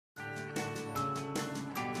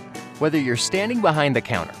Whether you're standing behind the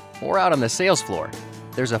counter or out on the sales floor,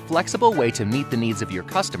 there's a flexible way to meet the needs of your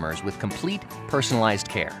customers with complete, personalized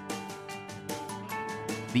care.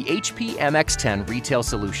 The HP MX10 Retail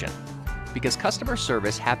Solution, because customer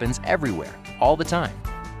service happens everywhere, all the time.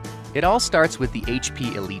 It all starts with the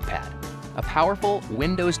HP ElitePad, a powerful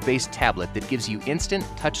Windows-based tablet that gives you instant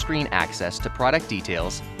touchscreen access to product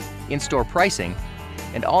details, in-store pricing,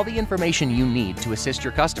 and all the information you need to assist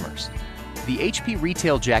your customers. The HP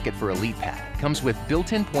Retail Jacket for ElitePad comes with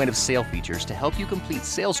built-in point-of-sale features to help you complete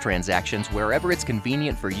sales transactions wherever it's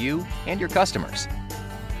convenient for you and your customers.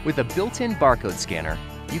 With a built-in barcode scanner,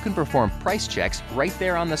 you can perform price checks right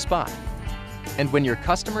there on the spot. And when your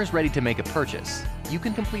customer is ready to make a purchase, you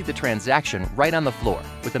can complete the transaction right on the floor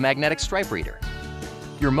with a magnetic stripe reader.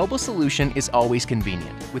 Your mobile solution is always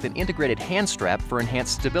convenient with an integrated hand strap for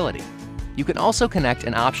enhanced stability. You can also connect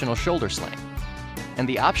an optional shoulder sling. And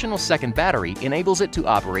the optional second battery enables it to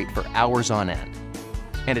operate for hours on end.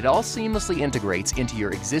 And it all seamlessly integrates into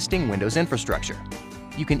your existing Windows infrastructure.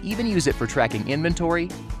 You can even use it for tracking inventory,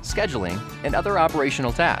 scheduling, and other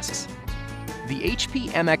operational tasks. The HP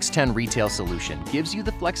MX10 Retail Solution gives you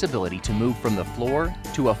the flexibility to move from the floor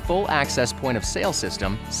to a full access point-of-sale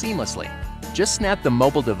system seamlessly. Just snap the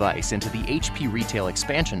mobile device into the HP Retail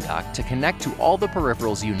expansion dock to connect to all the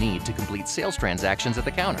peripherals you need to complete sales transactions at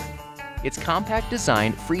the counter. Its compact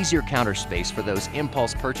design frees your counter space for those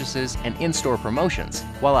impulse purchases and in-store promotions,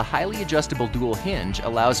 while a highly adjustable dual hinge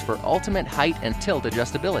allows for ultimate height and tilt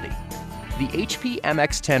adjustability. The HP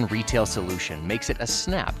MX10 Retail Solution makes it a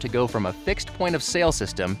snap to go from a fixed point-of-sale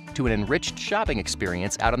system to an enriched shopping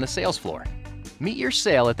experience out on the sales floor. Meet your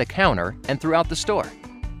sale at the counter and throughout the store.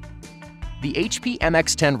 The HP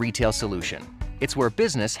MX10 Retail Solution. It's where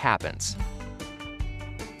business happens.